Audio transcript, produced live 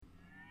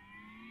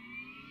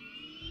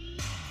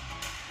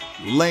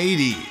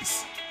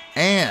Ladies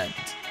and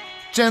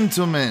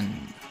gentlemen,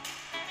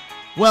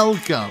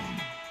 welcome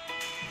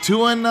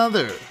to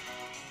another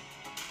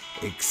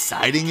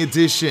exciting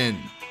edition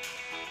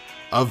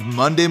of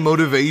Monday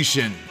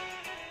Motivation.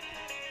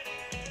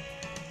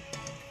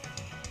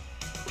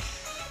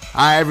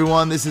 Hi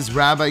everyone, this is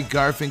Rabbi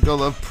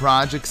Garfinkel of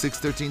Project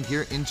 613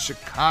 here in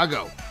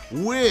Chicago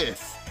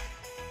with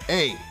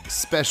a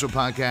special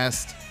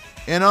podcast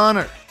in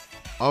honor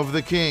of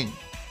the King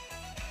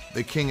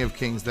of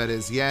Kings, that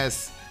is.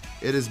 Yes,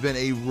 it has been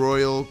a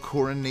royal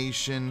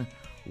coronation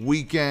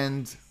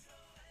weekend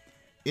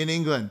in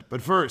England.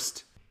 But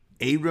first,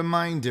 a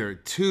reminder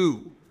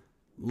to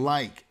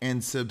like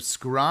and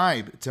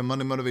subscribe to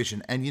Monday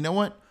Motivation. And you know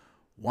what?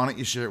 Why don't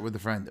you share it with a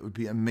friend? That would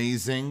be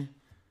amazing.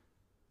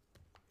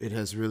 It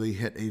has really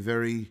hit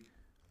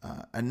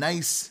a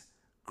nice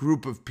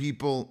group of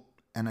people,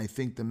 and I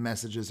think the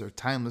messages are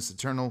timeless,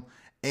 eternal,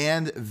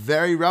 and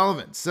very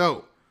relevant.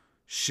 So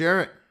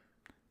share it.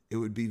 It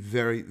would be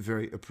very,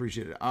 very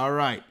appreciated. All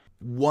right.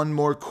 One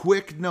more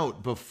quick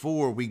note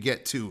before we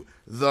get to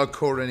the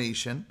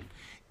coronation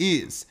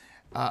is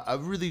a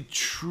really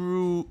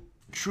truly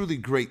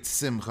great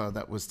simcha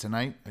that was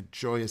tonight, a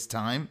joyous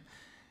time.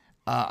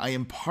 I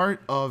am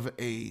part of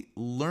a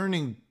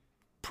learning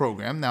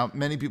program. Now,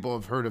 many people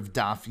have heard of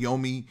Daf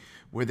Yomi,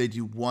 where they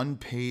do one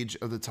page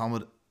of the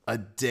Talmud a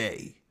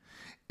day.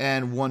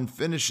 And one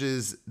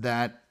finishes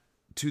that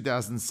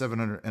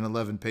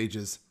 2,711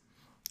 pages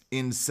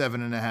in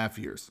 7.5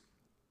 years.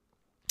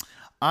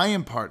 I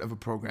am part of a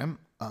program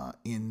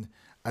in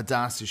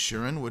Adas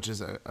Yeshurun, which is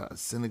a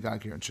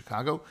synagogue here in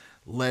Chicago,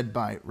 led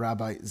by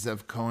Rabbi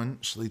Zev Cohen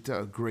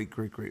Shlita, a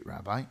great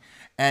rabbi.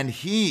 And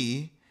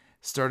he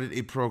started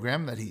a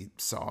program that he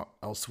saw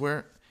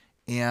elsewhere,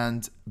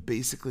 and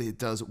basically it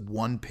does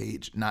one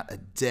page, not a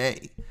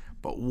day,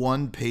 but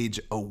one page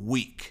a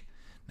week.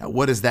 Now,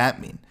 what does that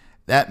mean?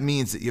 That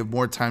means that you have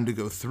more time to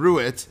go through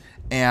it,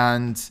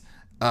 and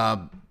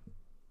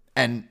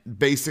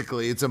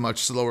basically it's a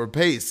much slower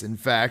pace. In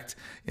fact,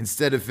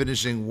 instead of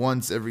finishing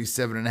once every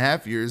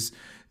 7.5 years,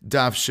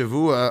 Daf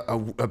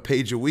Shavua, a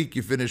page a week,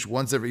 you finish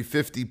once every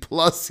 50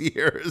 plus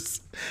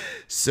years.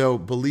 So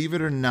believe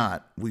it or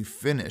not, we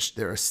finished.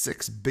 There are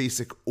 6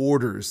 basic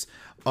orders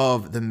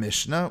of the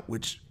Mishnah,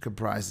 which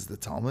comprises the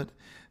Talmud,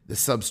 the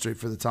substrate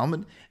for the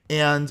Talmud.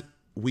 And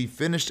we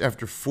finished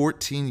after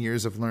 14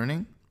 years of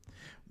learning.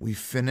 We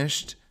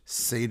finished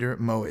Seder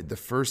Moed, the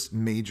first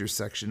major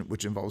section,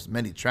 which involves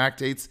many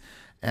tractates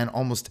and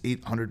almost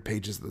 800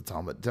 pages of the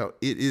Talmud. So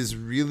it is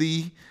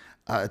really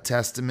a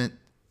testament,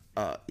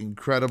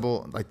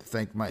 incredible. I'd like to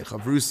thank my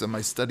chavrusa, my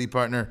study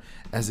partner,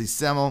 Ezzy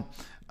Semmel.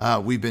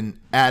 We've been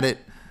at it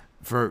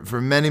for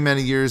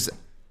many years.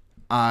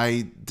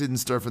 I didn't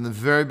start from the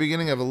very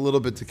beginning. I have a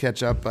little bit to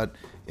catch up, but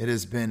it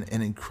has been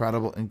an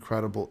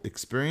incredible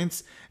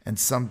experience and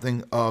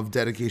something of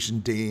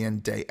dedication day in,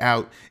 day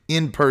out,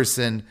 in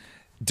person,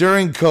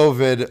 during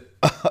COVID,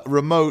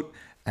 remote,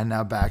 and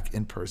now back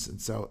in person.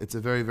 So it's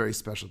a very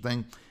special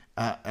thing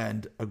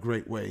and a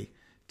great way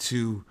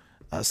to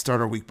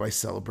start our week by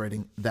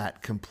celebrating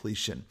that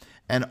completion.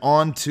 And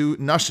on to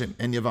Nashim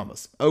and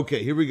Yavamas.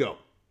 Okay, here we go.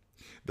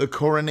 The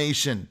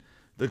coronation.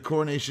 The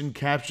coronation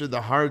captured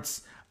the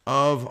hearts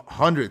of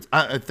hundreds,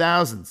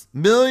 thousands,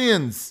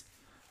 millions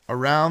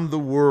around the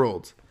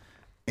world.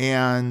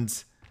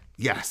 And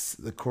yes,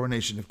 the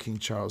coronation of King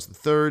Charles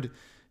III.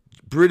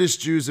 British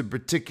Jews in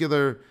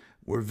particular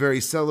were very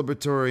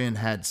celebratory and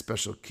had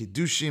special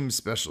kiddushim,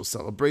 special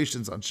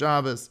celebrations on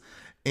Shabbos.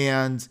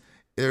 And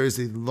there is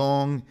a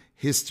long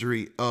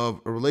history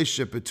of a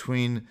relationship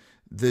between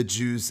the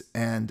Jews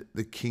and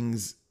the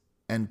kings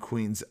and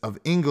queens of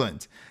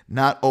England.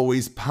 Not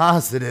always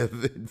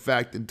positive. In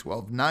fact, in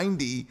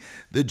 1290,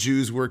 the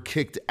Jews were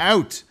kicked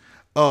out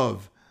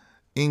of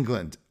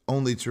England,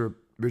 only to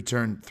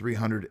return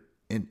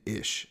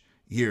 300-ish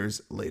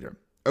years later.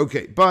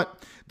 Okay,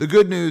 but the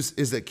good news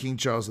is that King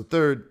Charles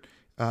III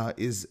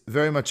is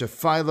very much a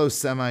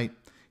Philo-Semite.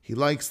 He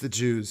likes the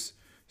Jews,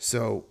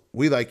 so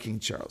we like King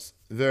Charles.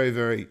 Very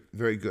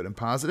good and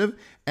positive.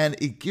 And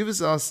it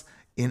gives us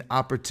an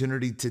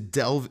opportunity to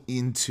delve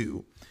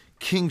into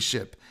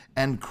kingship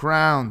and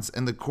crowns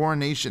and the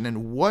coronation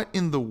and what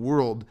in the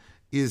world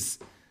is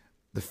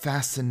the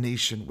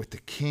fascination with the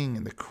king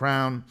and the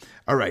crown.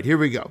 All right, here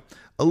we go.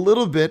 A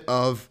little bit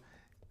of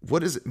what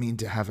does it mean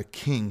to have a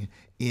king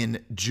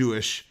in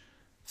Jewish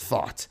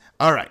thought.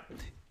 All right,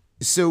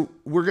 so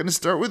we're going to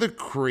start with a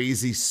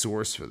crazy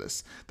source for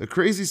this. The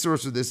crazy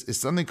source for this is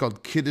something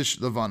called Kiddush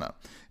Levana.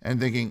 And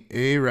thinking,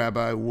 hey,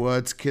 Rabbi,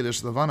 what's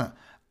Kiddush Levana?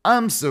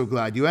 I'm so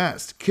glad you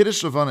asked.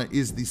 Kiddush Levana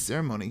is the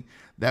ceremony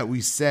that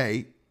we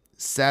say,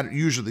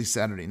 usually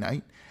Saturday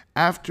night,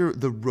 after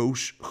the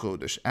Rosh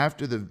Chodesh,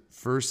 after the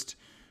first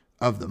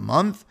of the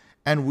month,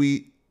 and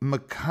we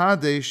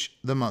Makadesh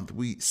the month.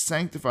 We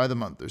sanctify the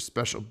month. There's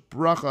special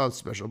bracha,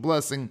 special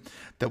blessing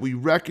that we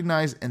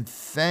recognize and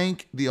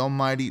thank the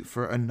Almighty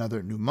for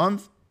another new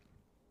month,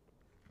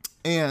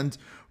 and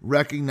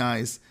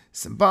recognize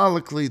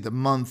symbolically the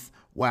month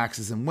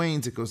waxes and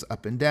wanes, it goes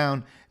up and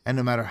down, and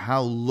no matter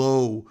how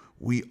low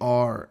we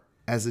are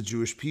as a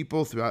Jewish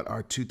people throughout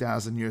our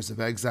 2,000 years of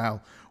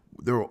exile,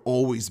 there will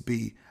always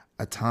be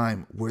a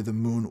time where the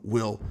moon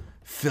will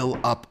fill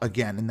up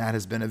again, and that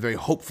has been a very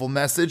hopeful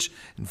message.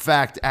 In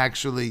fact,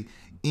 actually,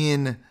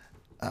 in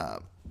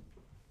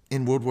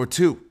World War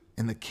II,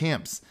 in the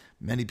camps,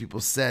 many people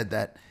said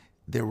that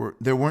there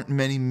weren't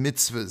many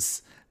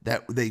mitzvahs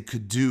that they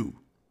could do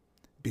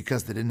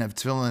because they didn't have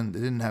tefillin, they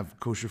didn't have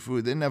kosher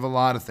food, they didn't have a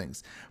lot of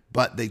things,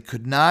 but they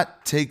could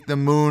not take the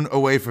moon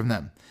away from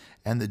them,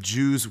 and the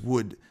Jews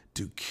would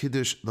do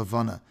Kiddush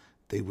Levana.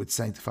 They would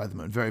sanctify the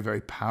moon. Very,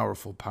 very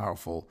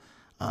powerful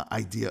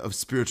idea of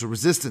spiritual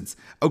resistance.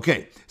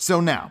 Okay,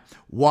 so now,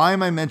 why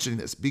am I mentioning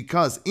this?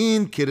 Because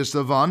in Kiddush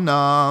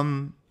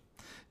Levana,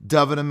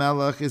 David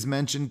HaMelech is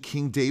mentioned,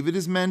 King David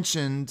is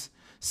mentioned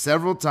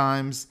several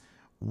times.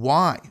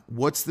 Why?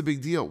 What's the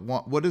big deal?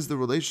 What is the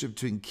relationship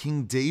between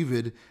King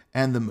David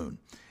and the moon?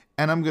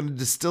 And I'm going to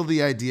distill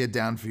the idea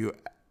down for you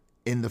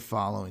in the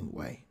following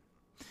way.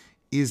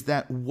 Is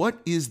that what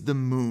is the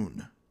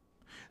moon?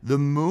 The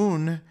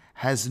moon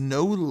has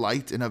no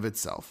light in of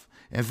itself.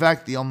 In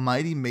fact, the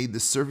Almighty made the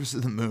surface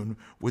of the moon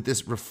with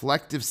this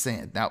reflective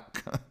sand. Now,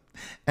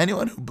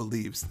 anyone who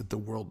believes that the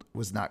world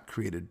was not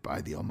created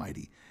by the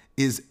Almighty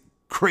is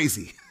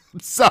crazy. I'm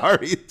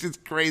sorry, it's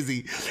just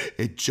crazy.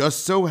 It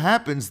just so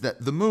happens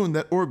that the moon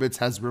that orbits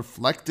has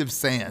reflective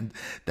sand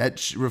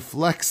that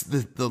reflects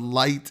the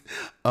light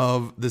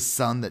of the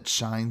sun that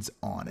shines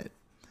on it.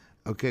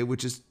 Okay,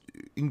 which is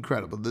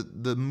incredible.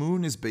 The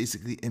moon is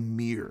basically a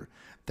mirror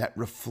that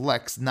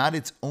reflects not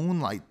its own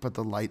light, but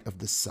the light of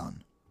the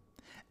sun.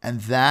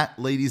 And that,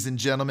 ladies and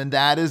gentlemen,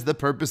 that is the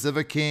purpose of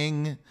a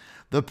king.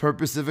 The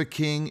purpose of a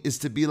king is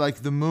to be like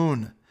the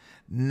moon,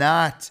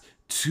 not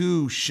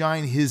to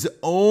shine his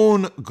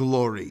own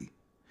glory,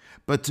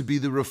 but to be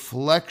the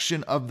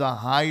reflection of the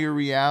higher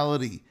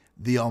reality,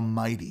 the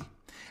Almighty.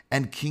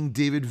 And King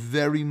David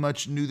very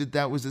much knew that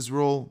that was his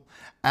role,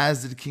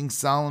 as did King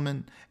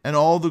Solomon and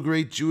all the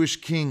great Jewish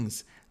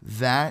kings.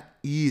 That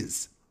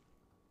is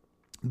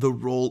the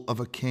role of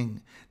a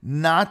king,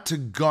 not to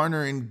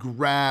garner and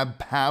grab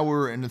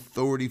power and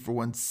authority for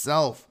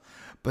oneself,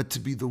 but to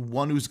be the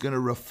one who's going to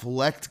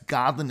reflect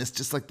godliness,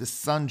 just like the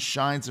sun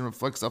shines and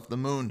reflects off the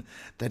moon,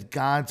 that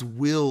God's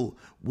will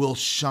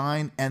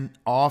shine and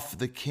off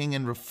the king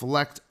and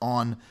reflect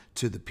on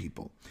to the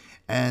people.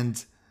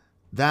 And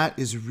that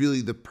is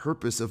really the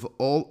purpose of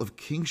all of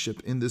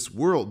kingship in this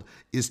world,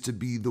 is to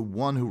be the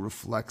one who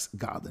reflects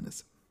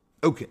godliness.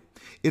 Okay,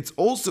 it's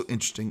also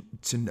interesting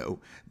to know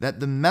that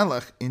the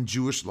Melech in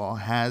Jewish law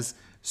has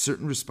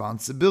certain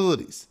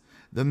responsibilities.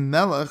 The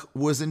Melech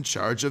was in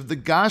charge of the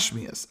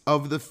Gashmias,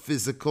 of the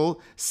physical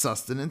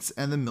sustenance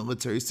and the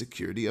military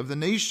security of the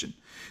nation.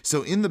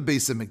 So in the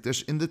Beis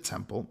HaMikdash, in the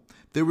temple,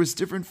 there was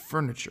different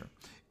furniture,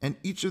 and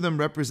each of them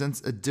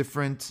represents a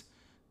different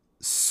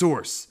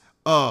source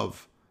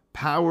of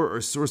power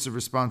or source of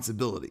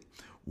responsibility.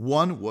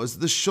 One was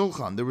the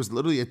shulchan. There was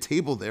literally a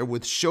table there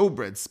with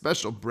showbread,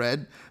 special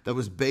bread that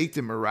was baked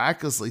and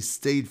miraculously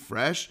stayed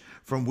fresh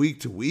from week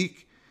to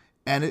week.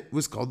 And it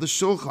was called the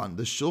shulchan.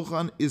 The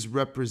shulchan is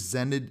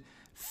represented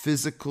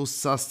physical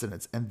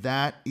sustenance, and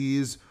that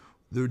is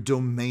the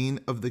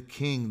domain of the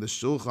king. The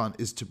shulchan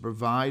is to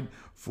provide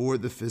for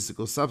the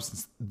physical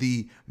substance.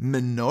 The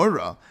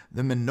menorah,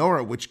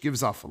 which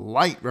gives off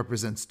light,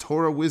 represents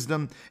Torah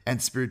wisdom and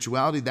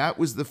spirituality. That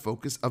was the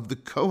focus of the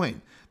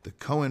Kohen. The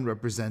Kohen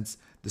represents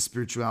the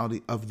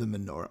spirituality of the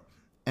menorah.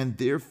 And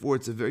therefore,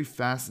 it's a very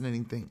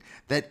fascinating thing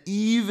that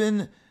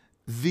even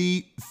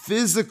the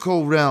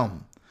physical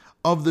realm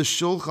of the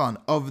shulchan,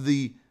 of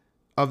the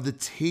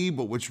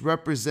table, which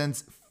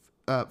represents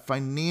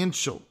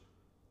financial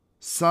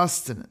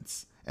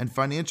sustenance and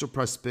financial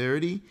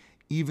prosperity,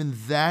 even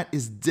that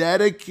is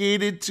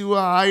dedicated to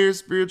a higher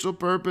spiritual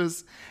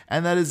purpose.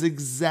 And that is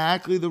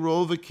exactly the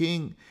role of a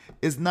king,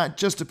 is not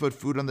just to put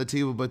food on the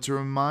table, but to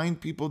remind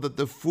people that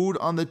the food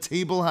on the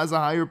table has a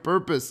higher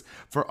purpose,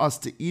 for us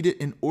to eat it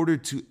in order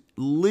to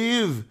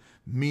live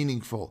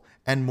meaningful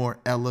and more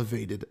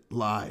elevated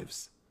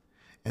lives.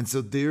 And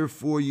so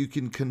therefore you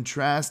can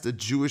contrast a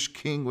Jewish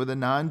king with a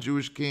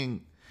non-Jewish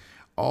king.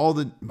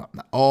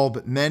 Not all,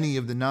 but many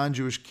of the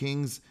non-Jewish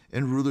kings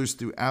and rulers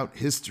throughout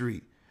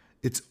history,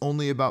 it's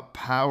only about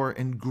power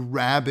and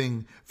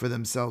grabbing for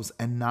themselves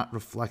and not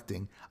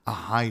reflecting a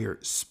higher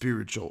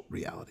spiritual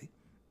reality.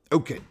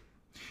 Okay,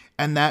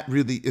 and that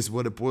really is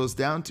what it boils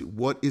down to.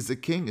 What is a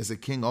king? Is a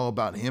king all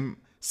about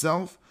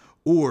himself,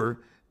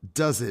 or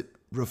does it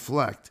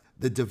reflect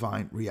the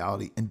divine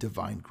reality and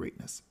divine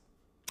greatness?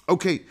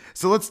 Okay,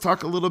 so let's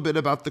talk a little bit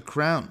about the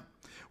crown.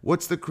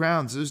 What's the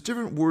crown? So there's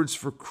different words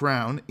for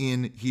crown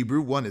in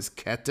Hebrew. One is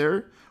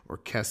keter or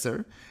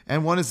keser,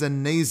 and one is a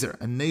nazer,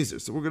 a nazer.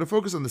 So we're going to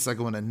focus on the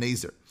second one, a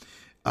nazer.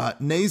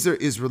 Nazer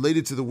is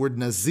related to the word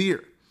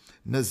nazir.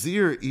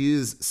 Nazir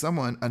is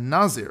someone, a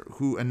nazir,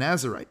 a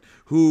Nazirite,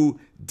 who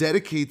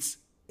dedicates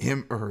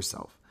him or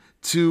herself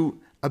to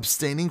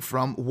abstaining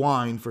from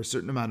wine for a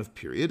certain amount of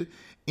period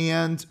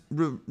and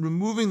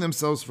removing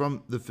themselves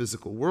from the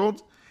physical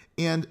world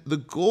And the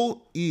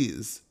goal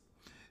is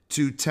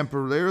to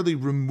temporarily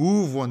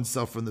remove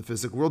oneself from the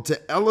physical world,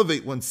 to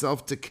elevate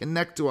oneself, to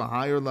connect to a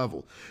higher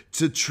level,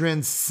 to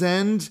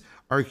transcend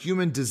our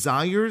human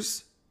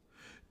desires,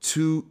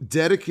 to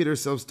dedicate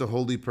ourselves to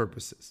holy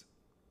purposes.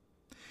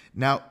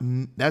 Now,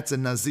 that's a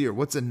nazir.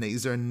 What's a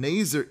nazir? A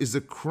nazir is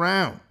a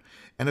crown,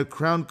 and a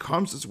crown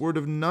comes from this word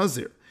of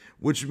nazir,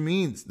 which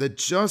means that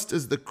just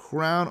as the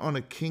crown on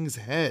a king's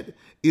head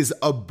is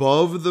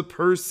above the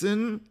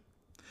person,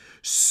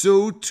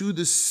 so too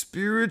the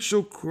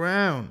spiritual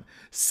crown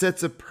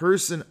sets a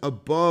person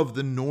above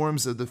the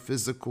norms of the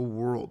physical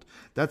world.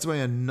 That's why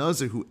a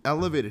nazir who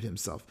elevated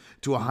himself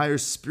to a higher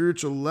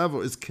spiritual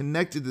level is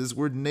connected to this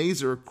word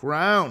nazir,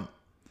 crown.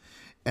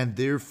 And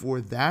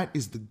therefore, that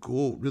is the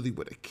goal, really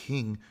what a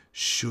king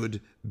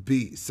should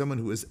be. Someone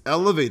who is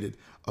elevated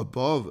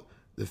above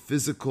the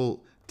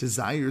physical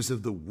desires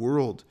of the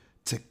world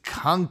to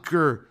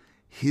conquer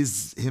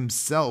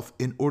himself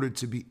in order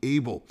to be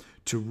able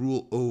to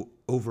rule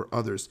over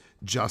others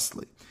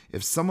justly.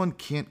 If someone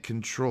can't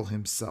control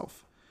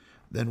himself,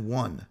 then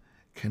one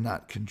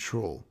cannot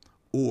control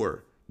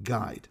or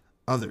guide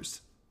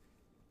others.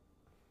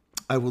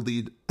 I will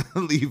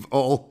leave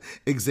all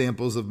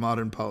examples of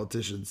modern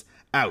politicians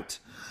out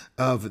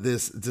of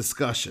this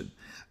discussion.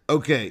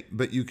 Okay,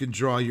 but you can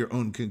draw your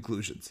own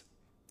conclusions.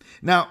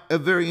 Now, a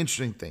very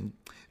interesting thing,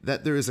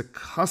 that there is a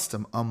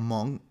custom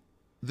among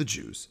the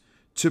Jews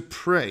to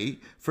pray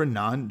for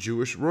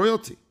non-Jewish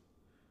royalty.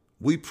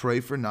 We pray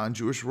for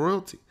non-Jewish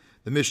royalty.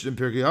 The Mishnah in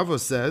Pirkei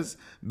Avos says,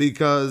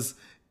 because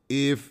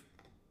if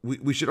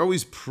we should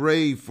always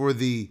pray for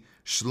the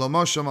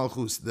Shlomo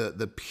Shamalchus,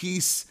 the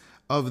peace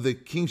of the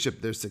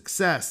kingship, their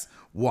success.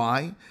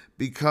 Why?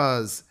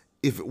 Because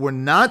if it were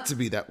not to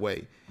be that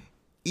way,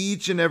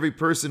 each and every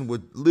person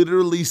would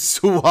literally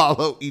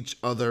swallow each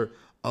other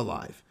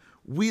alive.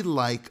 We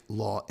like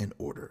law and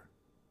order.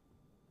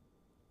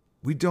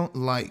 We don't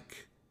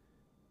like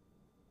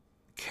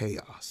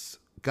chaos.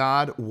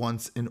 God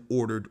wants an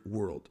ordered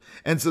world.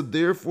 And so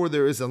therefore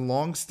there is a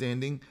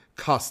long-standing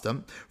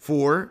custom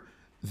for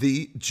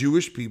the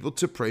Jewish people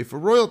to pray for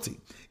royalty.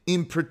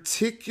 In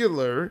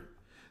particular,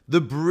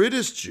 the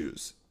British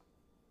Jews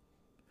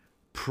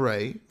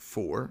pray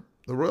for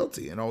the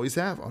royalty and always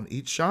have on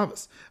each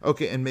Shabbos.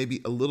 Okay, and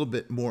maybe a little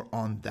bit more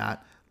on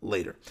that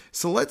later.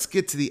 So let's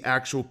get to the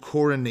actual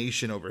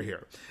coronation over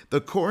here.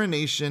 The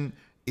coronation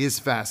is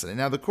fascinating.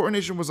 Now, the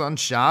coronation was on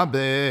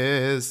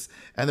Shabbos,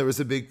 and there was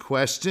a big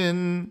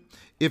question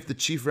if the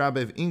chief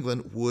rabbi of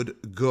England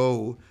would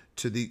go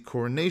to the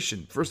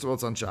coronation. First of all,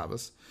 it's on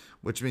Shabbos,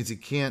 which means he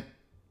can't,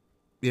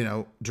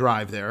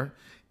 drive there.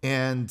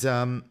 And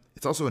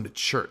it's also in a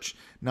church.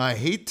 Now, I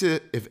hate to,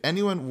 if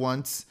anyone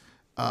wants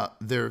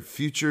their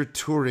future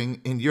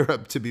touring in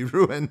Europe to be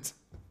ruined,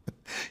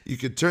 you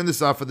could turn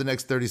this off for the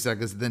next 30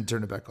 seconds and then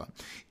turn it back on.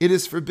 It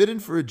is forbidden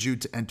for a Jew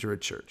to enter a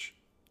church.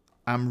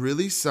 I'm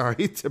really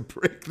sorry to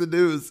break the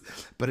news,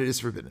 but it is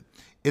forbidden.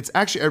 It's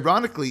actually,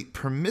 ironically,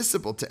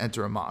 permissible to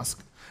enter a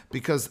mosque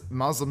because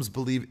Muslims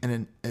believe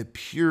in a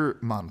pure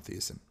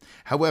monotheism.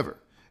 However,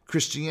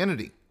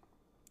 Christianity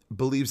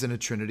believes in a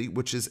trinity,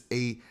 which is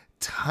a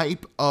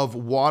type of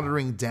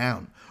watering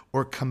down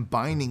or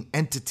combining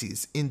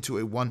entities into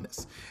a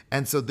oneness.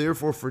 And so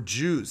therefore for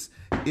Jews,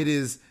 it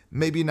is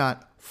maybe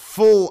not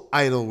full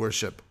idol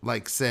worship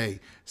like, say,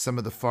 some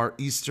of the Far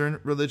Eastern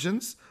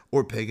religions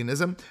or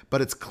paganism,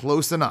 but it's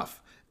close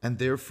enough. And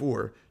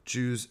therefore,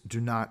 Jews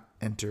do not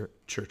enter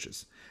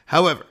churches.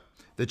 However,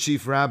 the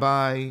chief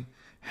rabbi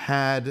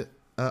had,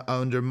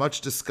 under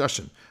much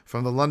discussion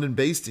from the London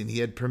Beis Din, he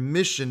had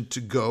permission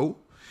to go.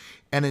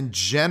 And in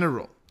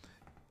general,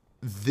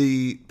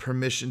 the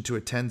permission to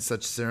attend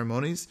such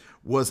ceremonies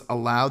was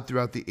allowed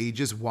throughout the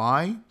ages.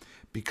 Why?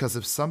 Because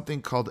of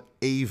something called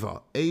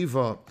Ava.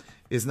 Ava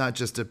is not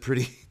just a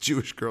pretty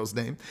Jewish girl's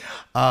name,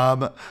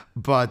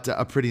 but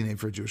a pretty name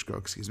for a Jewish girl,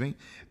 excuse me.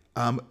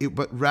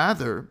 But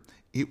rather,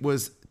 it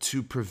was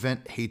to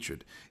prevent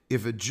hatred.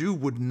 If a Jew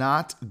would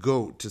not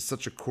go to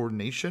such a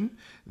coronation,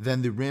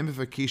 then the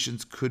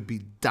ramifications could be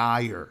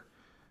dire.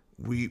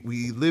 We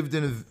live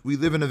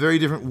in a very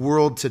different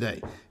world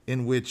today,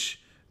 in which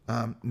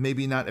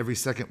maybe not every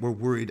second we're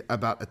worried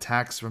about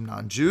attacks from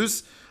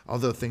non-Jews,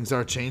 although things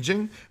are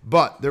changing.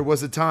 But there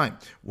was a time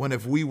when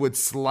if we would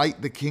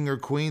slight the king or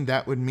queen,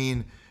 that would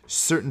mean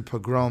certain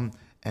pogrom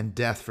and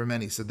death for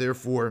many. So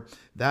therefore,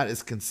 that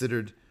is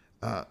considered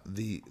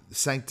the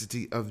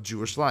sanctity of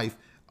Jewish life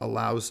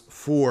allows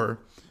for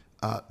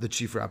the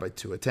chief rabbi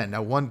to attend.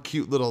 Now, one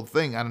cute little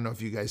thing, I don't know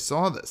if you guys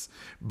saw this,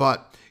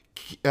 but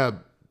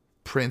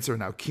Prince, or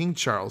now King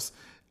Charles,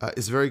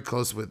 is very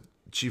close with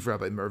Chief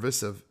Rabbi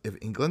Mervis of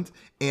England,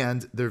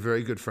 and they're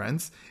very good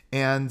friends.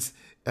 And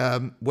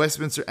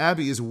Westminster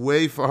Abbey is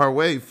way far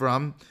away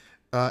from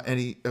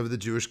any of the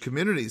Jewish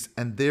communities.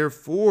 And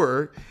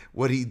therefore,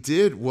 what he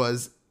did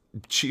was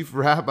Chief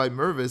Rabbi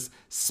Mervis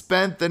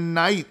spent the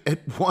night at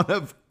one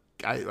of,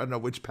 I don't know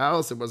which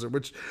palace it was or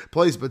which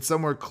place, but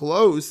somewhere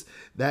close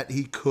that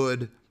he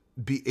could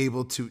be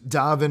able to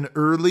daven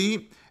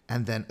early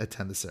and then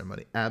attend the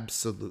ceremony.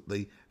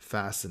 Absolutely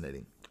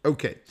fascinating.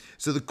 Okay,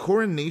 so the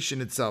coronation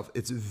itself,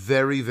 it's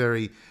very,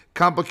 very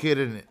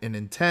complicated and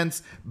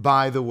intense.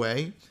 By the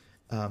way,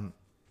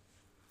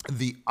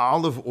 the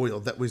olive oil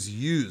that was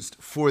used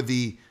for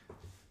the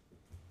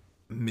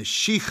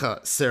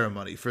Meshicha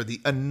ceremony, for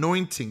the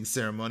anointing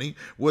ceremony,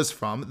 was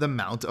from the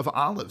Mount of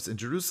Olives in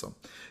Jerusalem.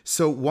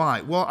 So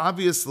why? Well,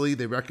 obviously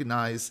they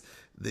recognize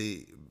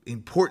the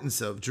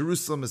importance of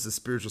Jerusalem as the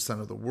spiritual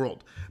center of the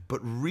world, but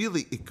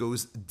really it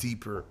goes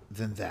deeper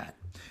than that.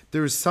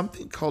 There is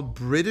something called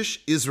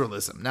British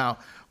Israelism. Now,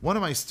 one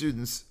of my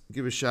students,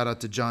 give a shout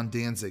out to John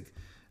Danzig,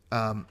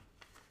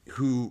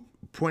 who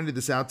pointed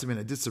this out to me, and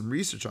I did some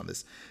research on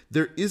this.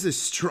 There is a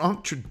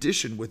strong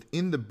tradition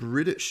within the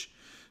British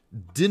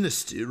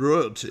dynasty,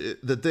 royalty,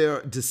 that they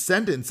are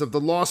descendants of the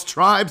lost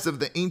tribes of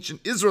the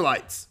ancient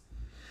Israelites.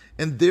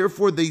 And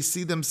therefore they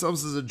see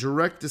themselves as a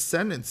direct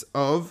descendants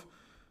of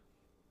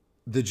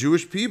the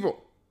Jewish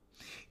people.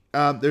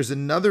 There's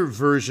another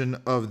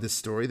version of this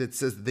story that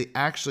says that they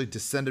actually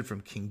descended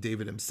from King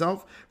David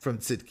himself, from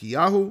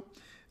Tzidkiyahu.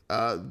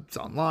 It's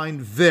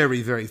online,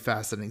 very, very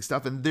fascinating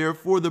stuff. And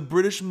therefore, the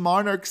British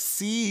monarchs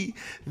see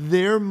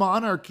their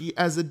monarchy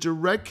as a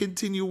direct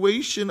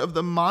continuation of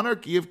the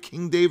monarchy of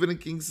King David and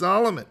King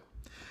Solomon.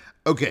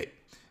 Okay,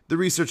 the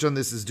research on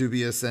this is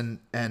dubious, and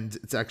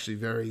it's actually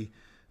very,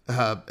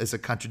 as a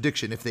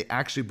contradiction. If they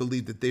actually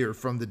believe that they are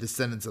from the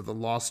descendants of the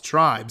lost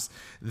tribes,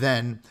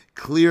 then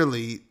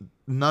clearly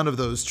none of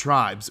those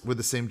tribes were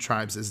the same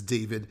tribes as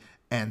David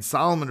and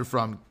Solomon are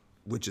from,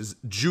 which is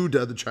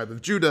Judah, the tribe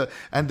of Judah,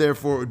 and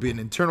therefore it would be an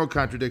internal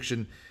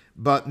contradiction.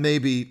 But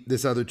maybe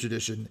this other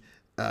tradition,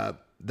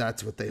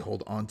 that's what they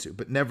hold on to.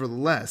 But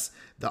nevertheless,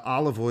 the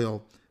olive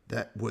oil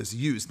that was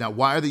used. Now,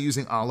 why are they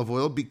using olive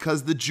oil?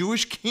 Because the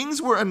Jewish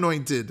kings were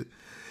anointed.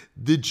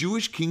 The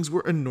Jewish kings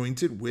were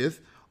anointed with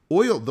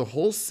oil. The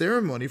whole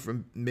ceremony,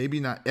 from maybe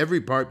not every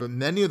part, but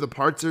many of the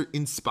parts, are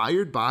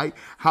inspired by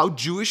how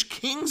Jewish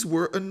kings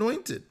were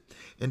anointed.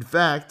 In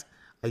fact,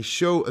 I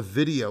show a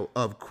video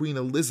of Queen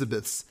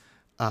Elizabeth's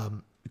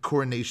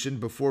coronation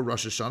before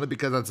Rosh Hashanah,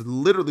 because that's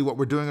literally what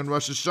we're doing on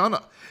Rosh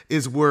Hashanah,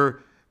 is we're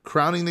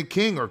crowning the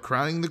king or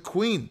crowning the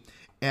queen.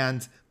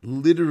 And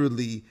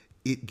literally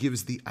it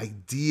gives the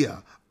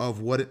idea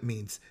of what it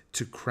means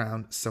to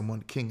crown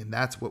someone king. And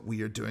that's what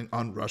we are doing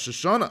on Rosh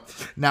Hashanah.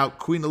 Now,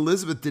 Queen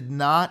Elizabeth did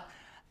not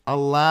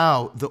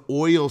allow the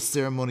oil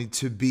ceremony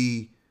to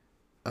be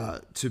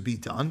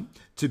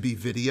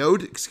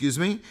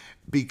videoed,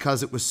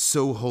 because it was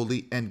so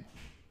holy, and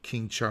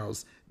King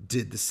Charles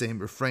did the same,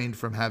 refrained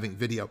from having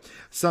video.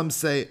 Some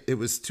say it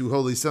was too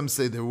holy. Some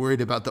say they're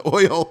worried about the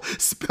oil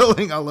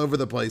spilling all over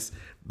the place,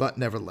 but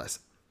nevertheless.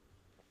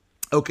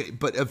 Okay,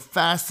 but a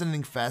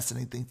fascinating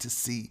thing to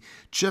see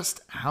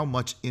just how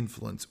much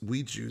influence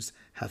we Jews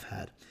have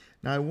had.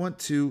 Now, I want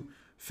to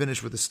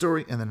finish with a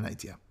story and then an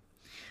idea.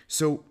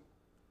 So,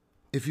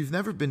 if you've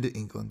never been to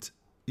England,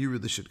 you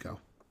really should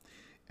go.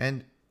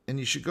 And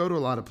you should go to a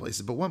lot of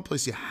places, but one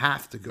place you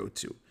have to go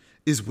to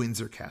is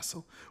Windsor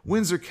Castle.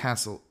 Windsor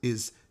Castle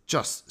is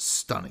just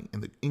stunning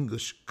in the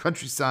English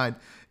countryside.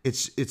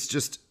 It's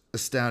just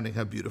astounding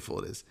how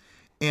beautiful it is.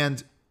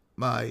 And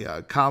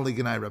my colleague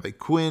and I, Rabbi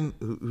Quinn,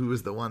 who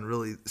was the one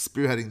really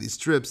spearheading these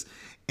trips,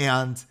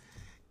 and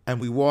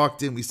we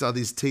walked in, we saw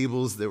these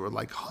tables, there were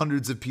like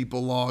hundreds of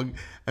people long,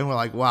 and we're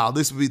like, wow,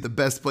 this would be the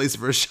best place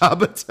for a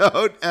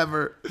Shabbatot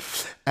ever.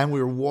 And we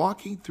were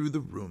walking through the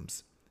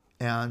rooms,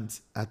 and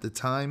at the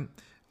time,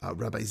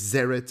 Rabbi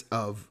Zeret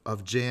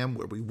of JAM,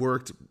 where we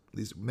worked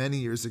these many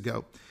years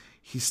ago,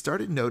 he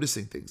started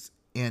noticing things,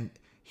 and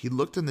he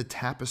looked on the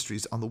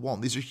tapestries on the wall.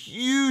 And these are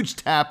huge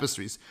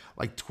tapestries,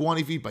 like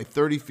 20 feet by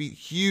 30 feet,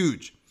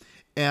 huge.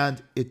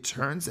 And it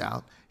turns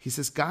out, he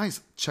says,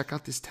 guys, check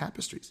out these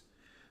tapestries.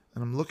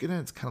 And I'm looking at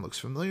it, it kind of looks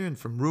familiar. And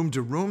from room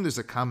to room, there's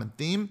a common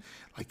theme,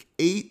 like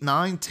 8,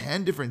 9,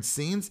 10 different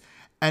scenes.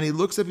 And he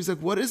looks up, he's like,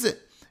 what is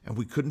it? And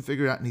we couldn't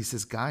figure it out. And he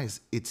says, guys,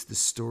 it's the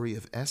story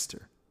of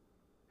Esther.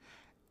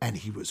 And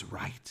he was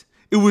right.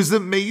 It was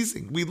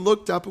amazing. We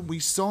looked up and we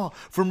saw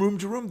from room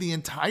to room the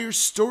entire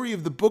story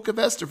of the book of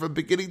Esther from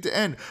beginning to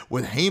end,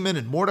 with Haman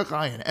and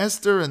Mordecai and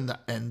Esther and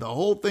the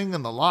whole thing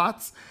and the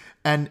lots,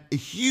 and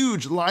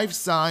huge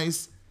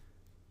life-size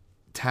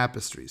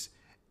tapestries.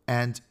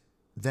 And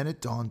then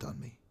it dawned on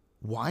me,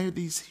 why are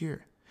these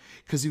here?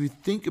 Because if you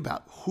think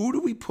about, who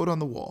do we put on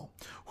the wall?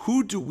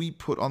 Who do we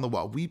put on the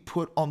wall? We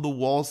put on the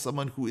wall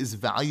someone who is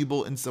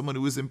valuable and someone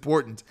who is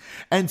important.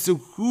 And so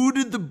who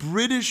did the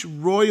British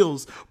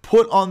royals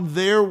put on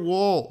their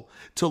wall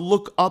to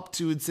look up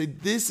to and say,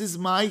 this is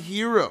my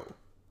hero?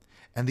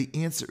 And the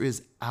answer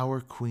is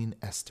our Queen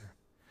Esther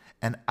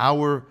and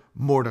our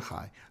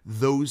Mordecai.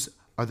 Those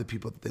are the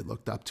people that they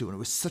looked up to. And it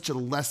was such a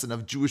lesson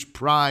of Jewish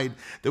pride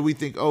that we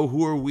think, oh,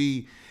 who are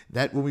we?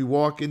 That when we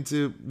walk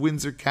into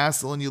Windsor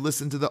Castle and you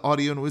listen to the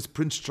audio, and it was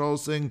Prince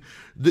Charles saying,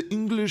 the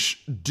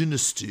English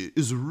dynasty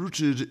is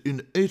rooted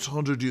in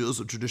 800 years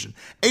of tradition.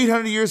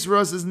 800 years for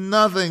us is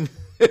nothing.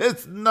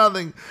 It's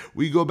nothing.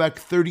 We go back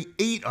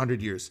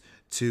 3,800 years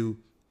to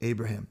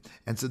Abraham.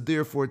 And so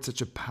therefore, it's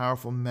such a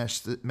powerful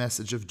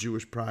message of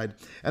Jewish pride.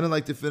 And I'd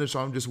like to finish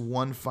on just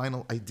one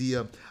final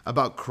idea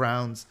about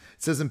crowns.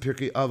 It says in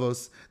Pirkei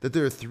Avos that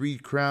there are 3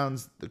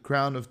 crowns: the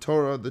crown of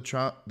Torah,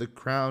 the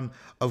crown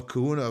of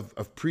Kahuna,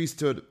 of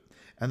priesthood,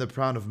 and the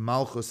crown of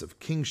Malchus, of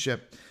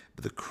kingship.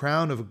 But the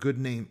crown of a good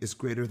name is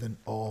greater than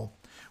all.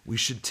 We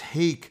should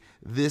take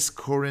this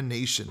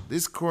coronation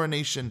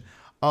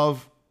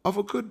of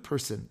a good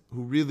person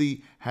who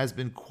really has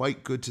been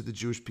quite good to the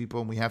Jewish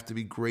people, and we have to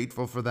be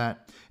grateful for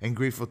that and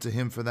grateful to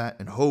him for that,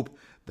 and hope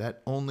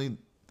that only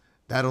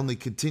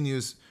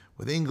continues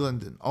with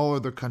England and all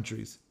other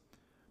countries,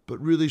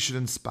 but really should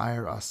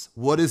inspire us.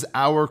 What is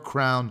our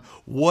crown?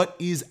 What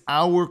is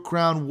our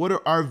crown? What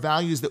are our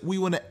values that we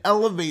want to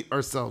elevate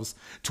ourselves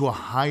to a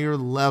higher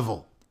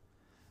level?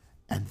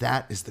 And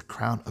that is the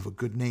crown of a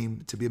good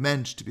name, to be a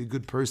mensch, to be a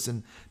good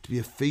person, to be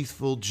a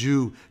faithful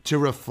Jew, to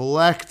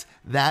reflect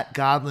that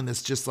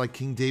godliness, just like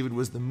King David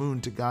was the moon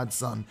to God's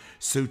son.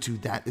 So too,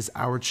 that is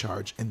our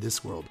charge in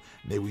this world.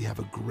 May we have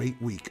a great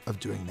week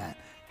of doing that.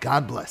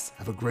 God bless.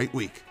 Have a great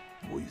week.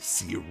 We'll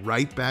see you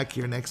right back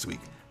here next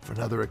week for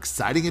another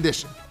exciting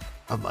edition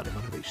of Monday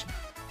Motivation.